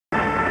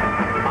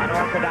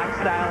unorthodox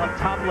style of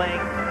tumbling.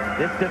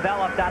 This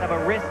developed out of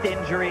a wrist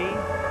injury.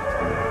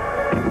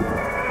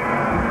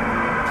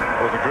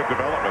 That was a good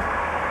development.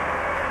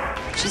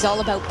 She's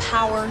all about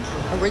power,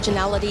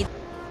 originality.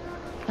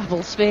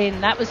 Double spin,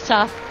 that was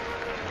tough.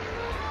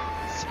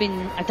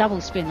 A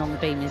double spin on the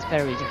beam is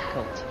very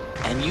difficult.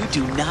 And you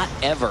do not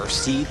ever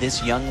see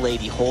this young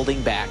lady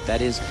holding back.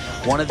 That is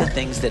one of the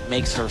things that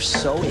makes her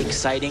so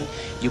exciting.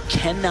 You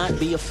cannot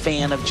be a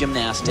fan of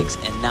gymnastics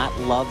and not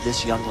love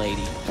this young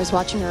lady. I was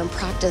watching her in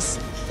practice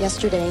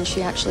yesterday, and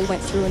she actually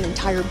went through an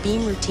entire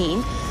beam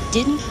routine,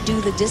 didn't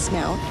do the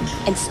dismount,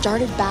 and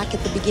started back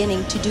at the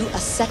beginning to do a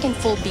second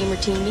full beam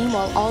routine.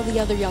 Meanwhile, all the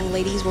other young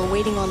ladies were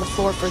waiting on the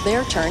floor for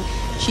their turn.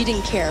 She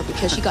didn't care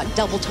because she got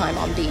double time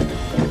on beam.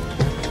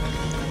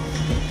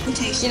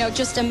 You know,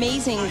 just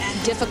amazing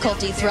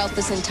difficulty throughout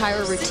this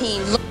entire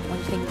routine. One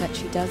thing that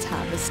she does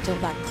have is still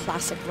that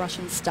classic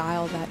Russian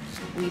style that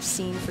we've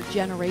seen for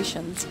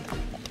generations.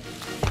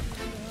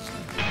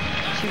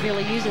 She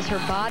really uses her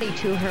body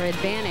to her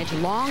advantage.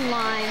 Long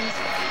lines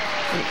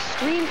and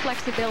extreme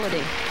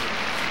flexibility.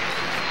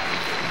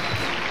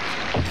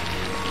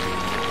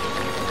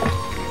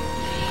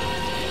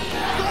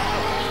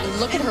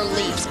 Look at her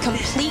leaps,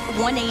 complete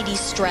 180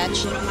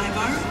 stretch.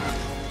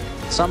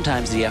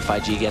 Sometimes the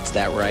FIG gets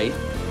that right.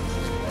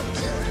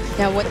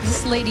 Now what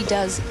this lady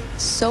does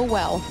so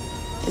well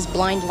is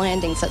blind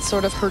landings. That's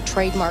sort of her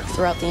trademark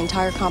throughout the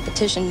entire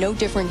competition. No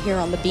different here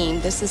on the beam.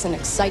 This is an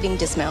exciting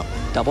dismount.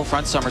 Double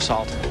front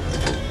somersault.